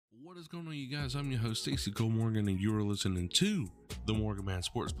What is going on, you guys? I'm your host, Stacey Cole Morgan, and you are listening to the Morgan Man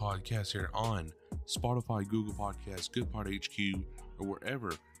Sports Podcast here on Spotify, Google Podcasts, GoodPod HQ, or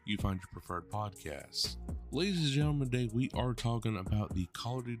wherever you find your preferred podcasts. Ladies and gentlemen, today we are talking about the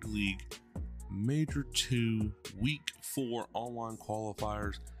Call of Duty League Major 2 Week 4 online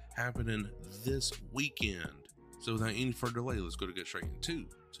qualifiers happening this weekend. So without any further delay, let's go to get straight into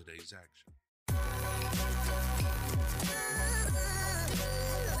today's action.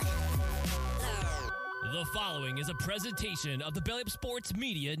 The following is a presentation of the Belly Up Sports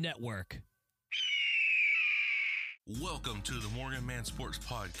Media Network. Welcome to the Morgan Man Sports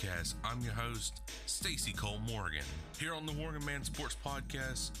Podcast. I'm your host, Stacey Cole Morgan. Here on the Morgan Man Sports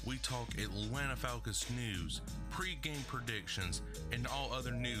Podcast, we talk Atlanta Falcons news, pre-game predictions, and all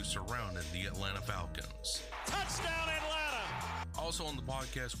other news surrounding the Atlanta Falcons. Touchdown, Atlanta! Also on the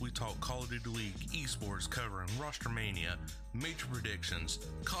podcast, we talk Call of Duty League, esports, covering roster mania, major predictions,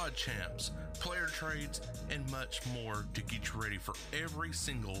 COD champs, player trades, and much more to get you ready for every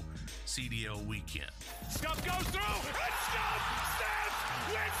single CDL weekend. Scuff goes through, and Scuff snaps,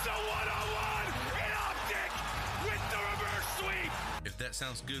 wins the one-on-one in optic with the reverse sweep. If that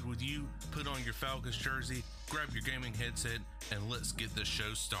sounds good with you, put on your Falcons jersey, grab your gaming headset, and let's get the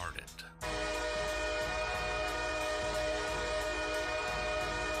show started.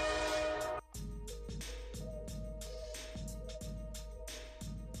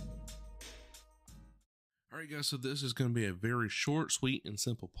 Alright guys, so this is going to be a very short, sweet, and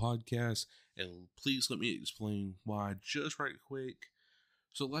simple podcast, and please let me explain why just right quick.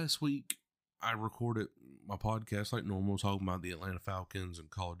 So last week, I recorded my podcast like normal, talking about the Atlanta Falcons and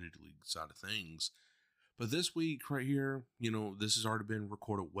Call of Duty League side of things. But this week right here, this has already been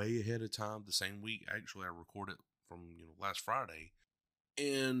recorded way ahead of time. The same week, actually, I recorded from, last Friday.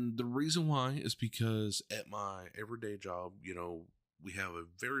 And the reason why is because at my everyday job, we have a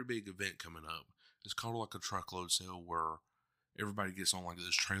very big event coming up. It's called like a truckload sale where everybody gets on like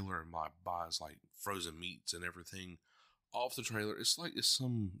this trailer and buys like frozen meats and everything off the trailer. It's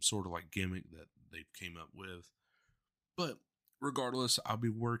some sort of like gimmick that they came up with. But regardless, I'll be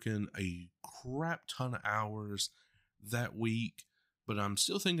working a crap ton of hours that week. But I'm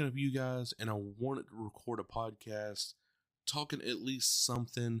still thinking of you guys, and I wanted to record a podcast talking at least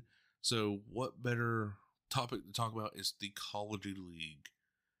something. So what better topic to talk about is the Call of Duty League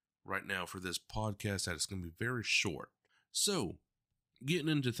right now for this podcast that is going to be very short. So getting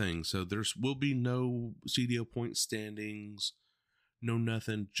into things. So there will be no CDL point standings, no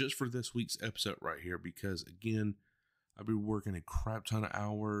nothing, just for this week's episode right here, because again, I'll be working a crap ton of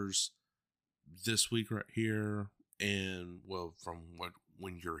hours this week right here. And well, from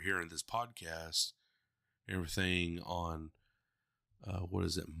when you're hearing this podcast, everything on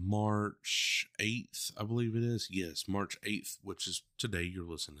March 8th, I believe it is. Yes, March 8th, which is today you're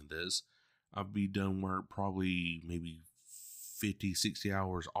listening to this. I'll be done work probably maybe 50, 60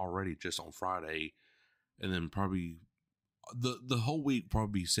 hours already just on Friday. And then probably the whole week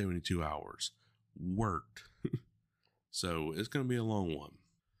probably 72 hours worked. So it's going to be a long one.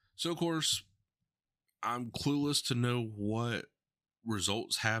 So of course, I'm clueless to know what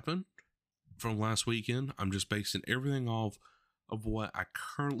results happened from last weekend. I'm just basing everything off of what I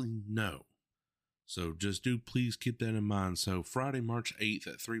currently know. So just please keep that in mind. So Friday, March 8th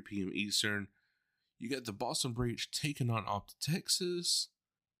at 3 p.m. Eastern, you got the Boston Breach taking on Optic Texas.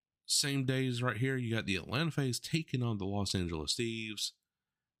 Same days right here, you got the Atlanta FaZe taking on the Los Angeles Thieves.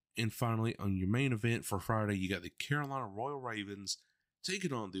 And finally, on your main event for Friday, you got the Carolina Royal Ravens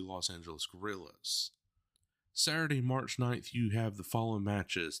taking on the Los Angeles Guerrillas. Saturday, March 9th, you have the following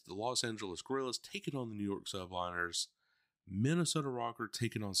matches. The Los Angeles Guerrillas taking on the New York Subliners. Minnesota Rocker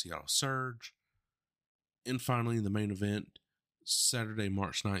taking on Seattle Surge. And finally, in the main event, Saturday,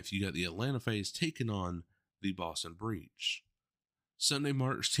 March 9th, you got the Atlanta FaZe taking on the Boston Breach. Sunday,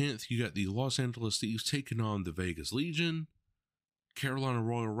 March 10th, you got the Los Angeles Thieves taking on the Vegas Legion. Carolina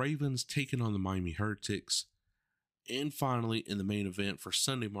Royal Ravens taking on the Miami Heretics. And finally, in the main event for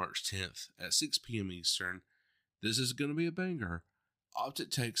Sunday, March 10th at 6 p.m. Eastern, this is going to be a banger.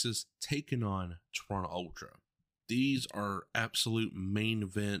 Optic Texas taking on Toronto Ultra. These are absolute main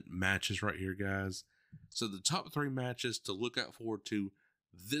event matches right here, guys. So the top 3 matches to look out forward to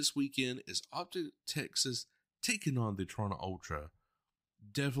this weekend is Optic Texas taking on the Toronto Ultra.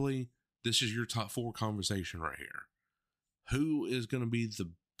 Definitely, this is your top 4 conversation right here. Who is going to be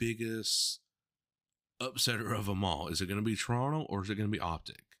the biggest upsetter of them all? Is it going to be Toronto or is it going to be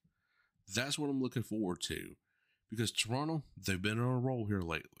Optic? That's what I'm looking forward to. Because Toronto, they've been on a roll here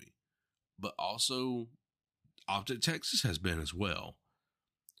lately. But also, Optic Texas has been as well.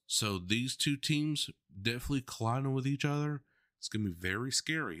 So these two teams definitely colliding with each other. It's going to be very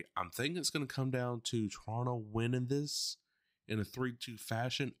scary. I'm thinking it's going to come down to Toronto winning this in a 3-2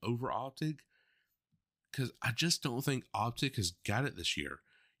 fashion over Optic, because I just don't think Optic has got it this year.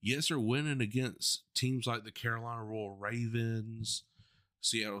 Yes, they're winning against teams like the Carolina Royal Ravens,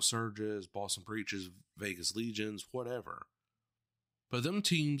 Seattle Surges, Boston Breaches, Vegas Legions, whatever. But them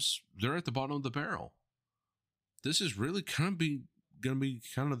teams, they're at the bottom of the barrel. This is really going to be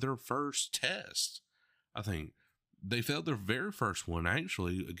kind of their first test. I think they failed their very first one,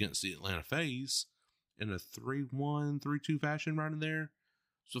 actually, against the Atlanta FaZe in a 3-1, 3-2 fashion right in there.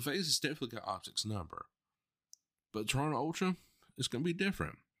 So FaZe has definitely got Optic's number. But Toronto Ultra is going to be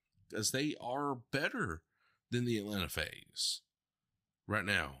different, because they are better than the Atlanta FaZe right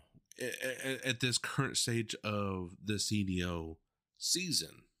now at this current stage of the CDL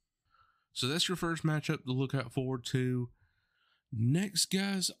season. So that's your first matchup to look out forward to. Next,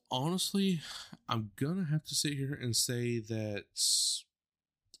 guys, honestly, I'm going to have to sit here and say that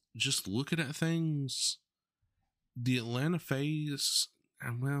just looking at things, the Atlanta FaZe,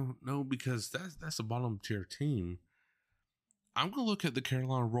 well, no, because that's a bottom tier team. I'm going to look at the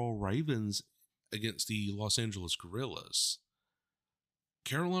Carolina Royal Ravens against the Los Angeles Guerrillas.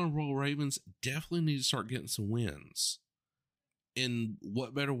 Carolina Royal Ravens definitely need to start getting some wins. And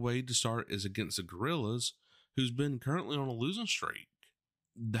what better way to start is against the Guerrillas, who's been currently on a losing streak.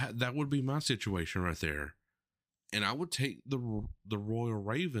 That would be my situation right there. And I would take the Royal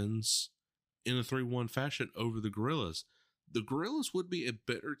Ravens in a 3-1 fashion over the Guerrillas. The Guerrillas would be a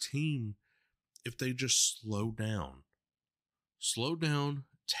better team if they just slow down. Slow down,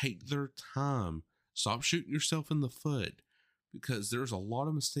 take their time, stop shooting yourself in the foot, because there's a lot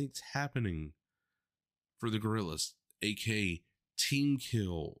of mistakes happening for the Guerrillas, aka team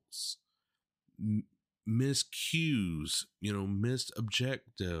kills, missed cues, missed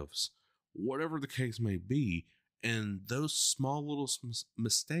objectives, whatever the case may be. And those small little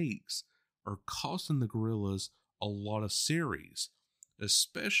mistakes are costing the Guerrillas a lot of series,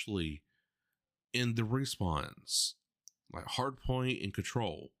 especially in the respawns, like Hardpoint and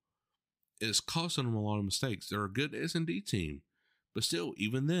Control. It's costing them a lot of mistakes. They're a good S&D team, but still,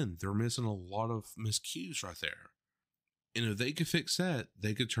 even then, they're missing a lot of miscues right there. And if they could fix that,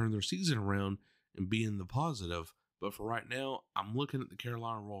 they could turn their season around and be in the positive. But for right now, I'm looking at the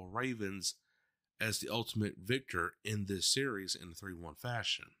Carolina Royal Ravens as the ultimate victor in this series in a 3-1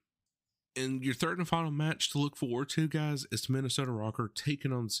 fashion. And your third and final match to look forward to, guys, is the Minnesota Rocker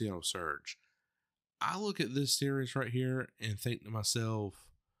taking on the Seattle Surge. I look at this series right here and think to myself,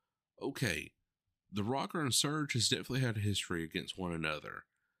 okay, the Rocker and Surge has definitely had a history against one another.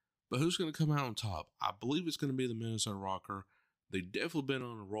 But who's going to come out on top? I believe it's going to be the Minnesota Rocker. They've definitely been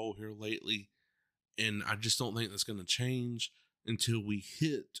on a roll here lately, and I just don't think that's going to change until we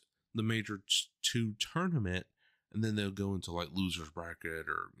hit the Major 2 tournament, and then they'll go into like loser's bracket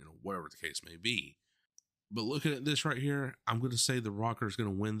or whatever the case may be. But looking at this right here, I'm going to say the Rocker is going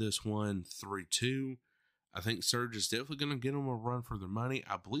to win this one 3-2. I think Surge is definitely going to get them a run for their money.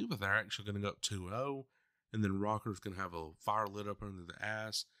 I believe that they're actually going to go up 2-0, and then Rocker is going to have a fire lit up under the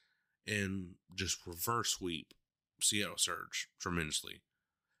ass and just reverse sweep Seattle Surge tremendously.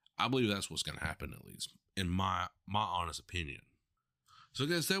 I believe that's what's going to happen, at least in my honest opinion. So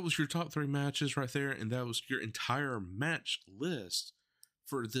guys, that was your top 3 matches right there, and that was your entire match list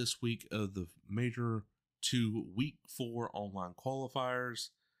for this week of the Major 2 Week 4 online qualifiers.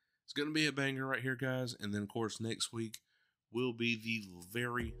 It's going to be a banger right here, guys, and then of course next week will be the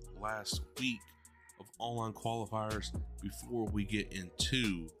very last week of online qualifiers before we get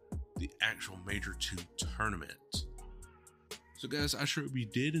into the actual Major 2 tournament. So guys, I sure hope you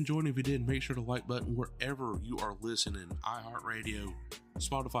did enjoy, and if you did, make sure to like button wherever you are listening, iHeartRadio,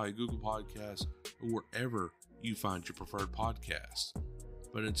 Spotify, Google Podcasts, or wherever you find your preferred podcast.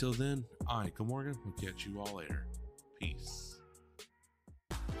 But until then, I, Morgan, will catch you all later. Peace.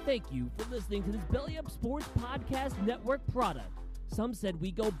 Thank you for listening to this Belly Up Sports Podcast Network product. Some said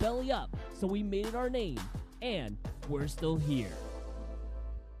we go belly up, so we made it our name, and we're still here.